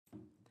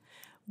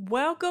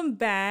Welcome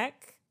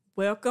back.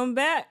 Welcome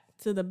back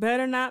to the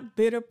Better Not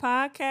Bitter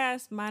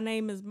podcast. My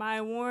name is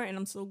Maya Warren, and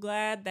I'm so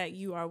glad that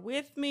you are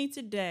with me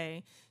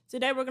today.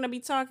 Today, we're going to be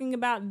talking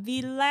about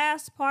the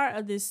last part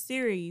of this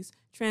series,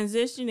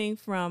 transitioning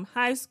from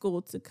high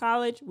school to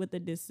college with a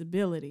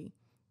disability.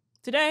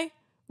 Today,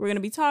 we're going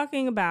to be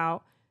talking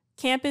about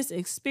campus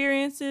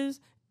experiences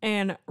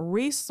and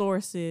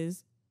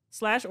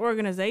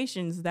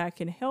resources/organizations that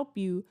can help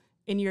you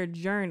in your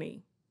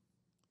journey.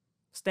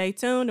 Stay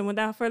tuned, and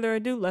without further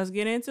ado, let's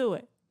get into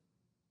it.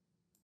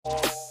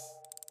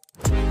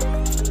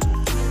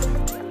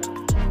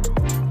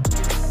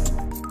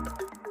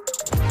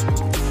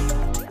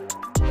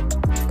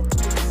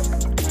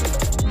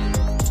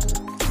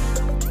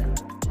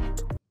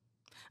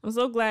 I'm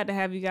so glad to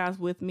have you guys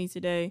with me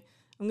today.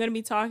 I'm going to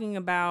be talking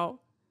about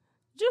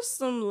just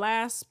some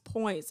last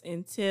points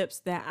and tips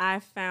that I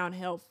found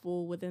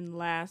helpful within the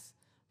last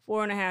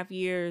 4.5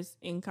 years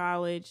in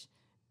college,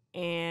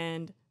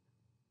 and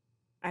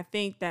I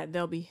think that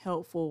they'll be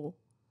helpful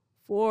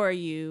for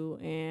you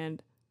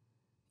and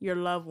your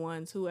loved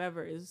ones,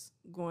 whoever is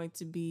going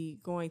to be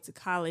going to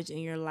college in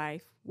your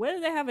life, whether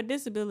they have a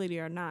disability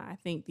or not. I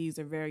think these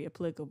are very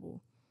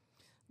applicable.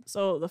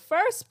 So the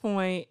first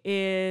point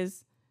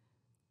is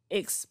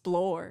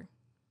explore.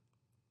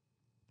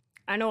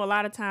 I know a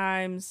lot of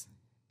times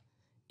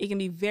it can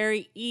be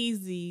very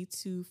easy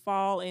to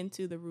fall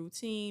into the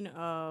routine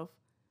of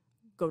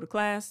go to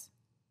class,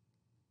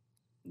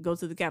 go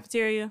to the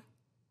cafeteria,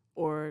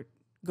 or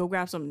go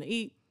grab something to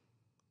eat,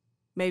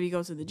 maybe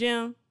go to the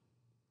gym,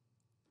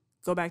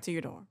 go back to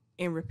your dorm,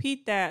 and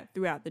repeat that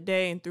throughout the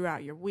day and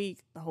throughout your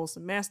week, the whole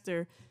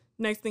semester.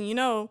 Next thing you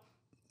know,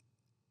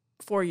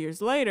 4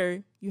 years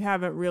later, you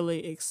haven't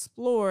really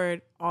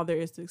explored all there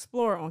is to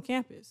explore on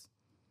campus.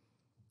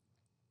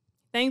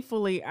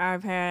 Thankfully,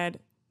 I've had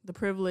the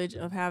privilege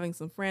of having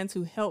some friends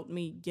who helped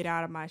me get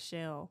out of my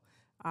shell.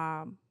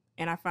 And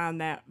I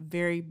found that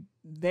very,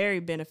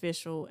 very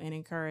beneficial and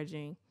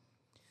encouraging.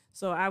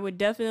 So I would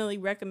definitely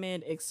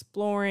recommend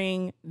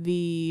exploring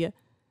the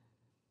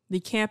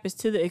campus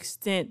to the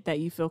extent that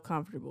you feel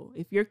comfortable.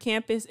 If your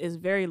campus is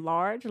very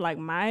large, like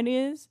mine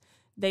is,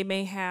 they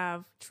may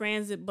have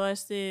transit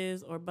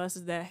buses or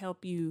buses that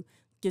help you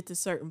get to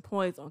certain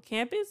points on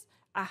campus.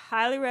 I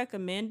highly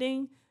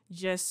recommending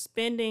just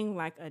spending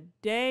like a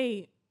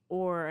day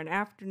or an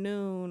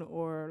afternoon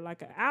or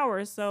like an hour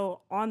or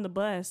so on the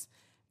bus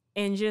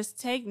and just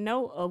take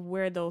note of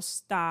where those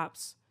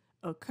stops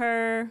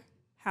occur,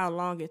 how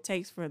long it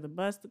takes for the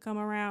bus to come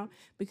around,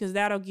 because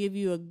that'll give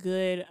you a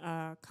good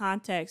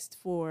context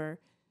for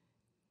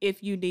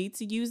if you need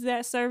to use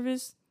that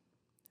service,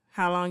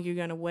 how long you're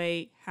going to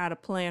wait, how to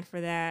plan for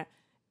that.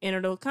 And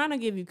it'll kind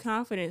of give you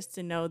confidence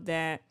to know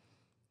that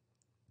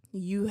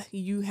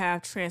you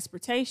have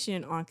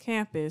transportation on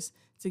campus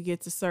to get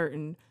to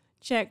certain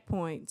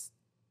checkpoints.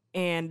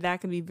 And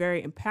that can be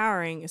very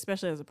empowering,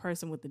 especially as a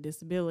person with a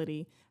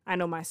disability. I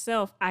know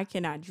myself, I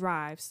cannot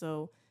drive.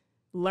 So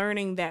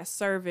learning that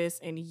service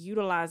and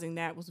utilizing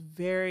that was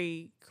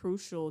very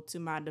crucial to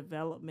my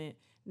development,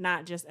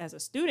 not just as a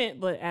student,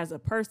 but as a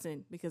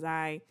person, because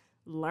I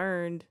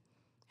learned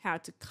how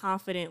to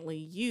confidently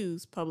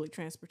use public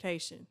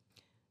transportation.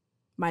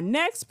 My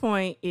next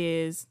point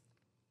is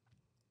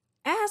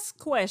ask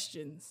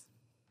questions.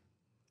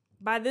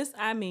 By this,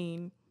 I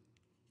mean,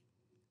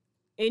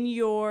 in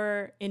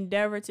your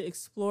endeavor to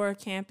explore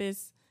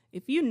campus,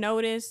 if you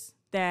notice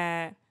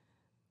that,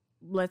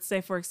 let's say,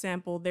 for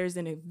example, there's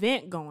an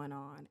event going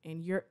on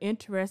and you're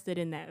interested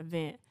in that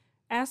event,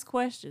 ask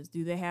questions.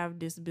 Do they have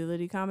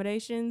disability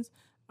accommodations?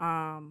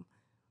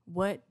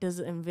 What does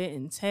the event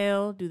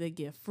entail? Do they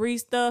give free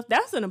stuff?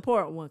 That's an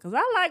important one because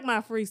I like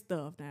my free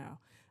stuff now.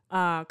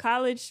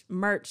 College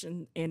merch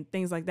and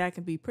things like that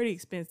can be pretty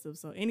expensive.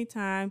 So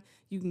anytime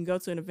you can go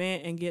to an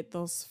event and get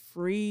those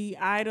free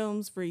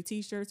items, free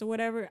t-shirts or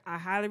whatever, I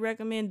highly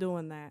recommend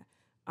doing that.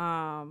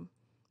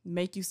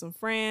 Make you some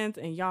friends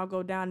and y'all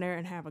go down there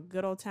and have a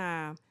good old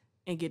time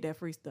and get that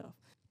free stuff.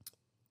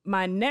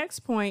 My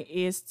next point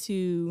is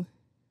to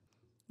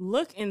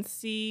look and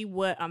see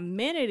what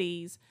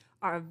amenities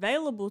are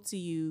available to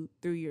you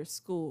through your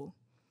school.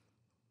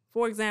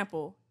 For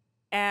example,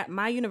 at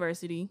my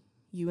university,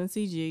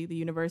 UNCG, the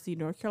University of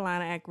North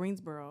Carolina at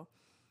Greensboro,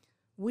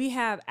 we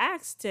have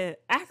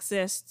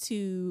access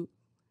to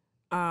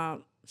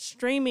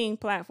streaming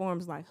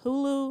platforms like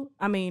Hulu.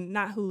 I mean,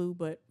 not Hulu,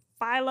 but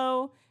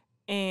Philo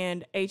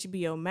and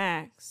HBO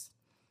Max.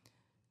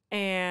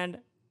 And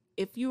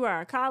if you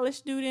are a college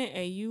student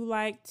and you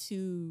like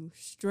to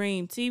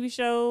stream TV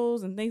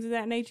shows and things of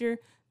that nature,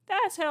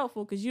 that's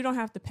helpful because you don't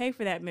have to pay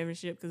for that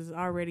membership because it's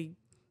already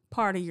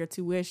part of your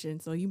tuition.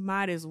 So you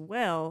might as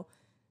well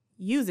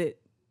use it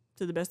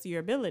to the best of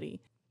your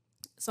ability.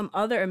 Some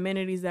other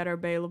amenities that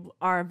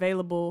are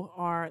available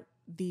are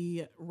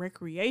the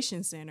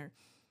recreation center.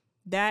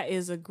 That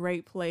is a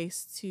great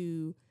place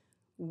to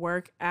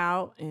work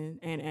out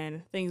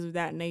and things of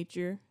that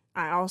nature.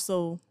 I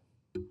also,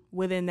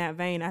 within that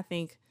vein, I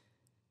think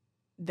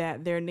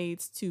that there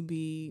needs to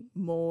be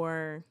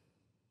more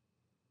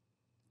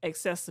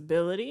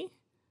accessibility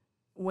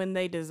when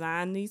they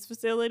design these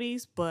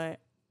facilities, but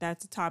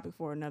that's a topic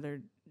for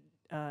another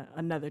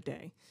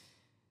day.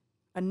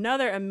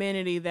 Another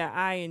amenity that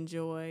I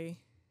enjoy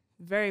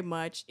very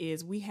much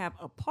is we have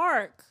a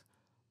park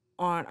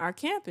on our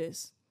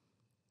campus,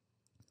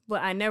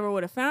 but I never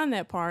would have found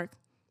that park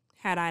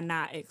had I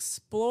not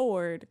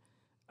explored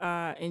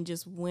and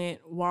just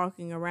went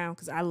walking around,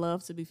 because I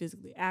love to be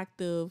physically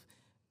active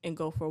and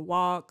go for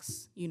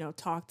walks,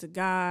 talk to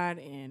God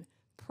and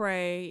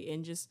pray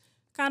and just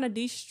kind of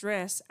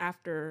de-stress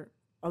after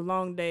a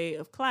long day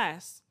of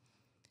class.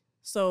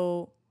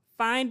 So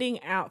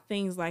finding out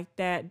things like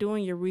that,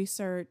 doing your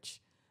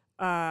research,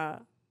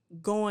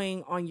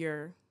 going on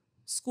your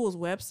school's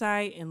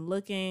website and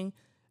looking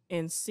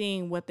and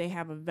seeing what they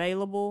have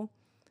available.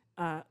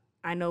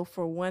 I know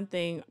for one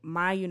thing,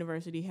 my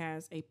university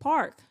has a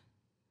park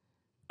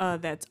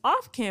that's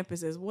off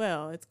campus as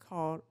well. It's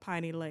called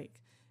Piney Lake.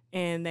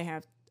 And they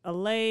have a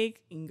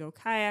lake, you can go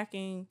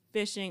kayaking,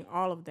 fishing,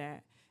 all of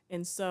that.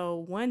 And so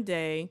one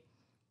day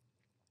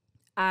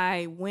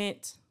I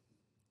went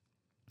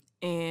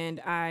on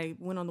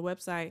the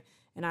website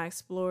and I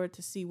explored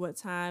to see what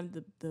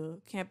time the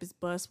campus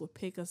bus would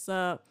pick us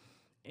up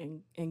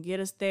and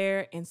get us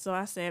there. And so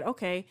I said,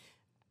 okay,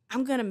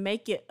 I'm going to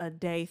make it a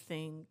day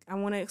thing. I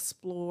want to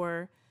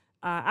explore.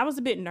 I was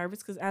a bit nervous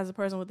because as a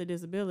person with a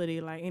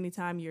disability, like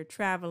anytime you're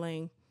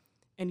traveling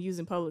and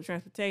using public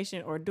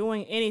transportation or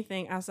doing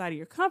anything outside of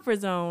your comfort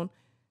zone,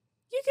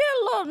 you get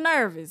a little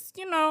nervous.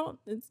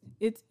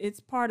 It's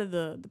part of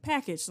the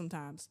package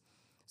sometimes.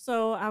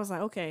 So I was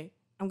like, okay,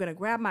 I'm going to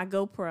grab my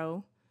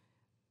GoPro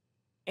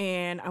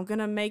and I'm going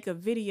to make a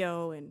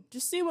video and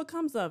just see what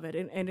comes of it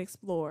and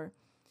explore.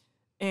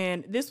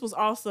 And this was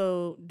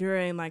also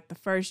during like the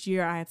first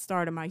year I had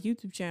started my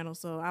YouTube channel.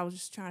 So I was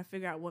just trying to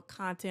figure out what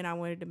content I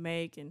wanted to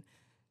make and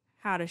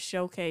how to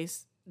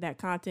showcase that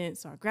content.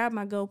 So I grabbed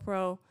my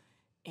GoPro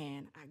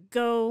and I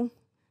go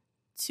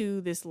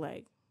to this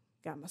lake.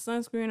 Got my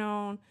sunscreen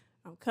on,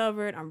 I'm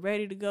covered, I'm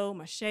ready to go,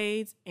 my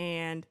shades,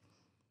 and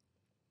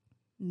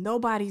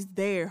nobody's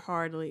there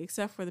hardly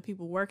except for the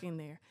people working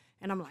there.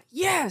 And I'm like,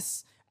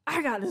 yes,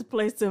 I got this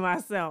place to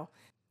myself.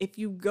 If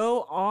you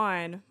go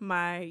on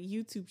my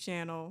YouTube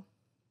channel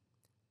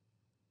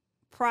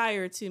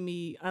prior to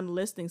me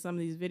unlisting some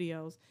of these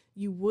videos,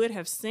 you would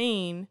have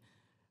seen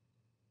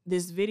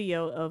this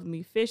video of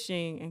me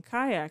fishing and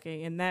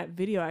kayaking, and that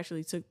video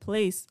actually took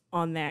place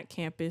on that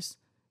campus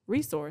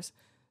resource.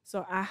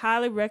 So I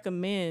highly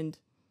recommend,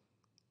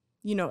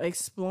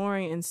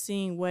 exploring and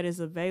seeing what is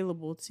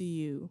available to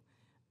you.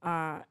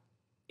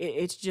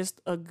 It's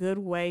just a good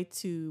way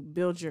to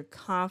build your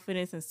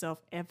confidence and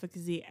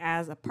self-efficacy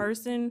as a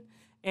person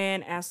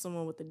and as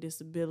someone with a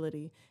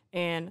disability.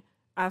 And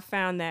I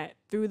found that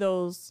through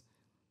those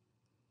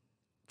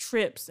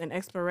trips and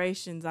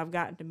explorations, I've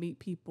gotten to meet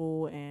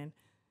people and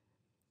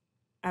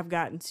I've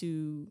gotten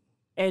to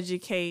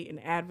educate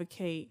and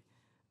advocate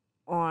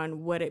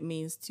on what it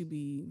means to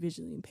be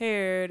visually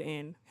impaired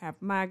and have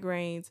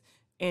migraines.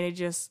 And it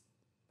just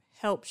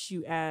helps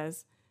you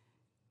as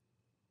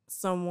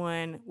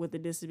someone with a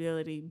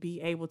disability be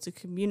able to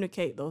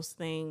communicate those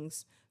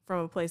things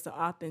from a place of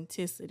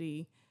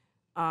authenticity,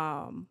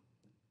 and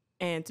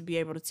to be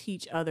able to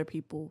teach other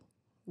people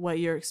what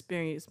your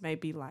experience may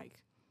be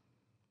like.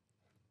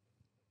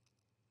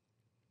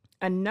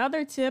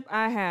 Another tip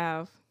I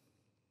have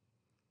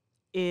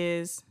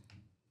is,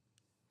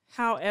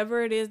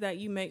 however it is that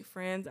you make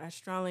friends, I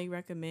strongly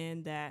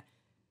recommend that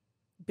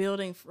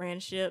building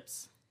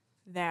friendships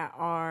that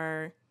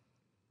are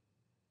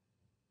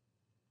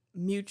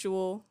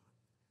mutual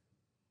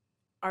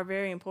are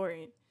very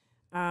important.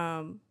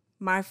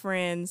 My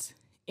friends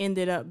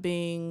ended up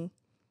being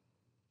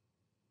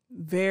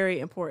very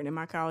important in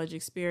my college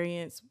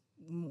experience.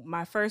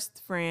 My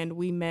first friend,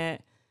 we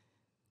met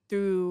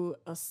through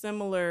a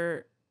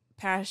similar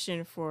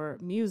passion for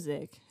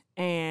music,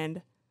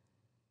 and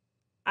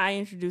I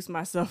introduced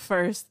myself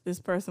first. This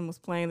person was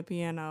playing the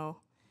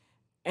piano,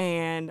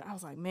 and I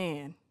was like,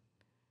 man,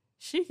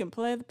 she can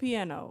play the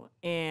piano.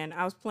 And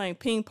I was playing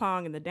ping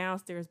pong in the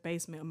downstairs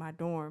basement of my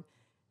dorm,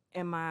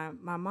 and my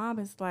mom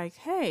is like,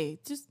 hey,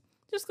 just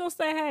go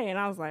say hey. And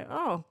I was like,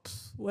 oh,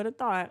 what a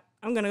thought.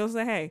 I'm going to go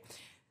say hey.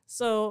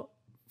 So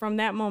from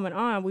that moment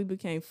on, we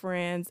became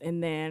friends.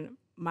 And then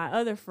my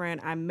other friend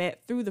I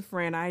met through the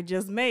friend I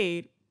just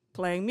made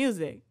playing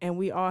music. And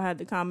we all had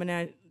the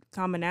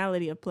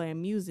commonality of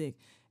playing music.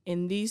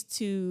 And these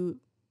two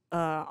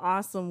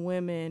awesome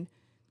women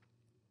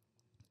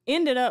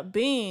ended up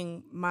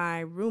being my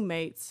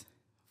roommates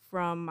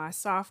from my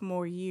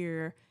sophomore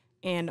year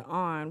and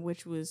on,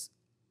 which was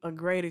a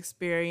great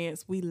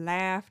experience. We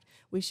laughed.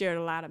 We shared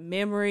a lot of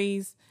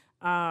memories.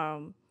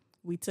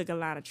 We took a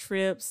lot of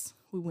trips.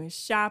 We went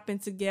shopping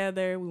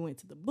together. We went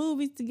to the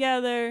movies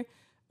together.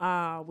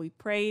 We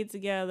prayed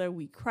together.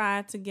 We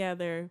cried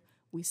together.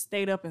 We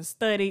stayed up and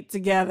studied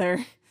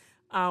together.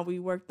 We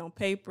worked on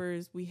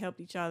papers. We helped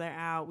each other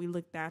out. We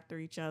looked after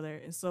each other.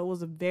 And so it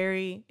was a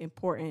very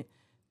important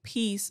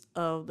piece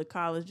of the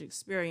college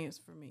experience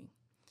for me.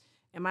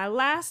 And my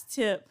last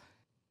tip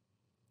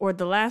or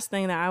the last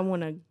thing that I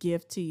want to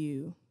give to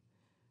you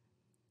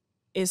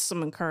is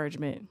some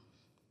encouragement.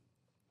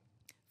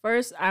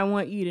 First, I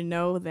want you to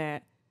know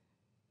that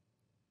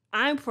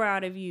I'm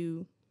proud of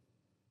you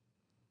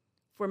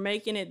for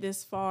making it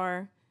this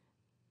far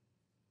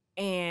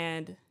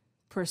and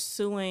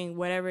pursuing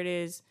whatever it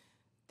is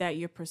that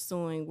you're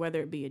pursuing, whether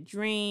it be a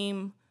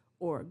dream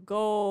or a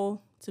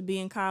goal to be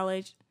in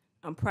college.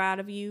 I'm proud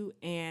of you,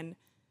 and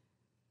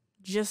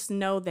just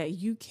know that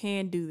you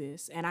can do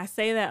this. And I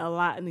say that a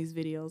lot in these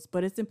videos,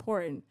 but it's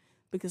important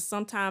because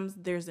sometimes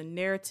there's a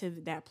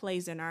narrative that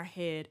plays in our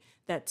head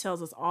that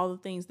tells us all the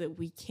things that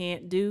we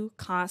can't do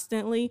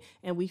constantly,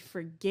 and we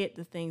forget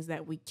the things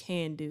that we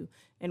can do.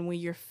 And when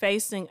you're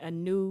facing a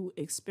new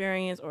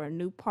experience or a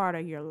new part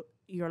of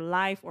your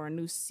life or a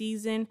new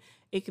season,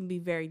 it can be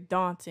very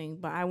daunting.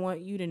 But I want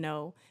you to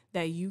know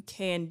that you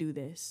can do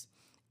this.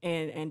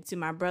 And to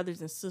my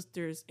brothers and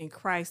sisters in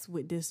Christ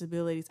with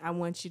disabilities, I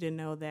want you to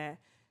know that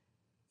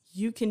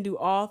you can do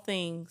all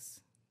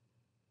things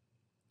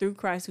through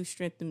Christ who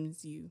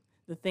strengthens you.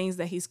 The things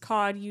that he's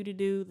called you to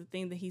do, the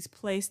thing that he's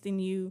placed in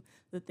you,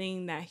 the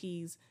thing that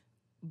he's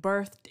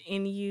birthed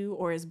in you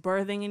or is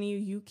birthing in you,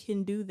 you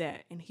can do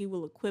that. And he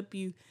will equip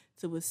you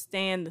to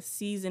withstand the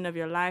season of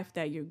your life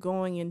that you're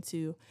going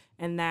into,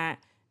 and that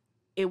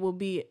it will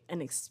be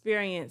an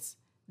experience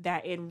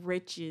that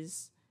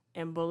enriches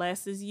and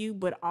blesses you,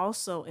 but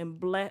also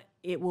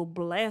it will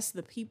bless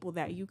the people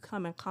that you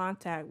come in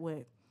contact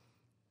with.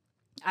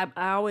 I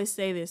always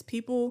say this: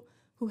 people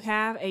who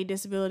have a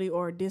disability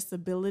or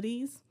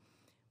disabilities,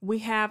 we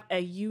have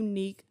a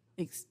unique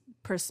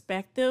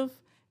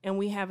perspective, and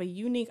we have a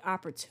unique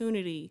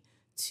opportunity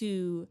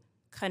to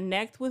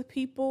connect with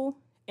people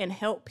and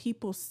help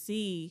people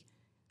see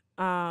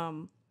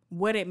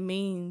what it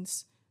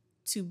means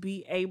to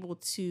be able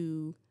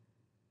to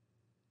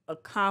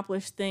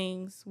accomplish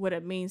things, what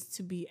it means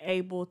to be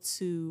able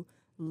to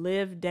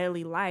live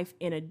daily life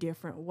in a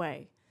different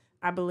way.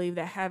 I believe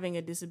that having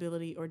a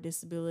disability or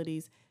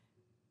disabilities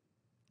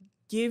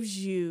gives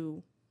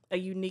you a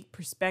unique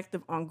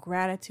perspective on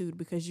gratitude,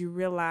 because you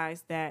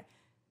realize that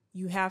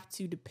you have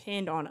to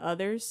depend on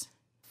others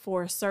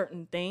for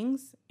certain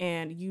things,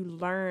 and you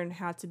learn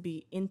how to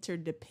be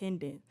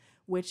interdependent,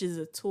 which is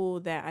a tool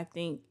that I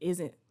think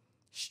isn't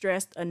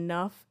stressed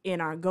enough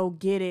in our go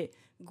get it,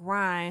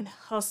 grind,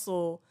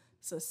 hustle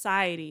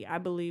society. I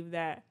believe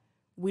that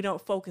we don't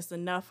focus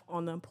enough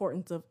on the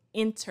importance of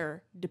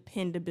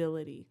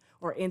interdependability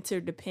or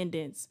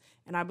interdependence.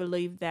 And I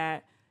believe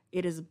that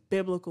it is a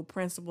biblical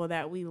principle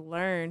that we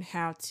learn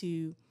how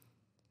to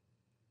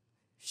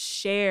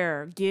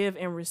share, give,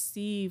 and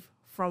receive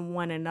from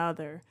one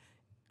another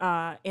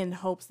in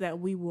hopes that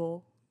we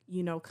will,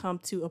 come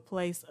to a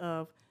place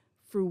of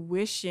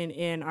fruition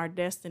in our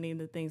destiny and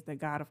the things that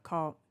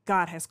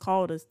God has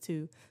called us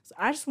to. So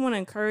I just want to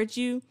encourage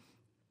you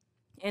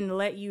and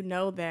let you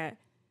know that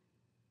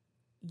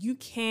you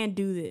can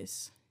do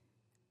this.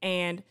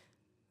 And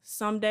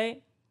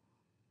someday,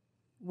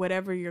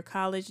 whatever your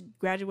college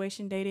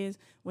graduation date is,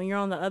 when you're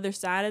on the other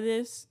side of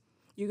this,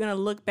 you're going to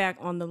look back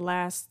on the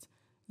last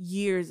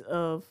years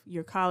of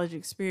your college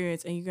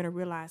experience, and you're going to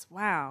realize,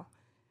 wow,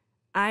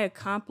 I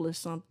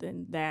accomplished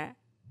something that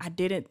I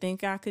didn't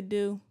think I could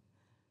do,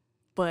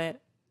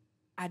 but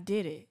I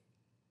did it.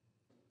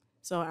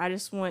 So I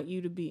just want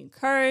you to be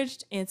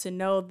encouraged and to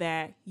know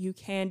that you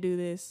can do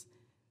this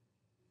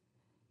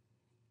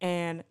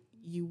and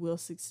you will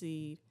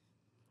succeed.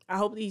 I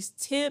hope these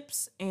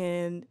tips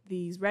and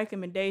these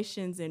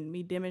recommendations and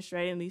me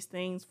demonstrating these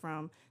things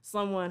from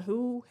someone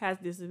who has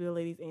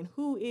disabilities and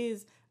who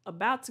is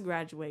about to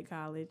graduate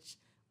college,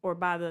 or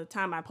by the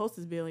time I post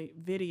this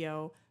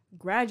video,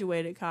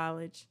 graduated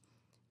college,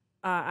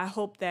 I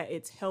hope that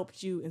it's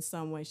helped you in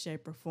some way,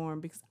 shape, or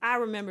form, because I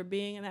remember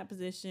being in that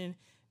position,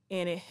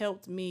 and it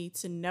helped me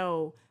to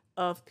know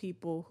of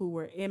people who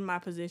were in my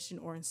position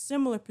or in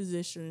similar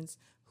positions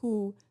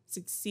who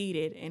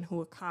succeeded and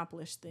who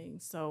accomplished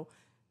things. So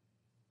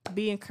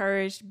be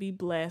encouraged, be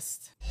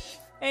blessed.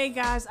 Hey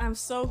guys, I'm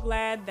so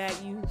glad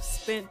that you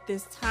spent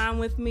this time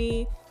with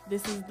me.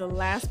 This is the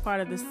last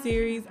part of the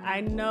series.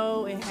 I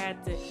know it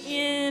had to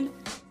end,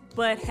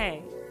 but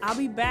hey, I'll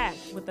be back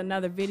with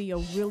another video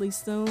really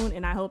soon,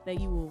 and I hope that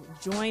you will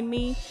join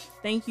me.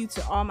 Thank you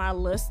to all my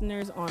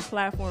listeners on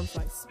platforms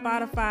like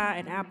Spotify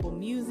and Apple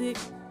Music.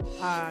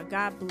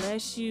 God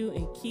bless you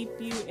and keep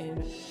you,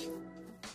 and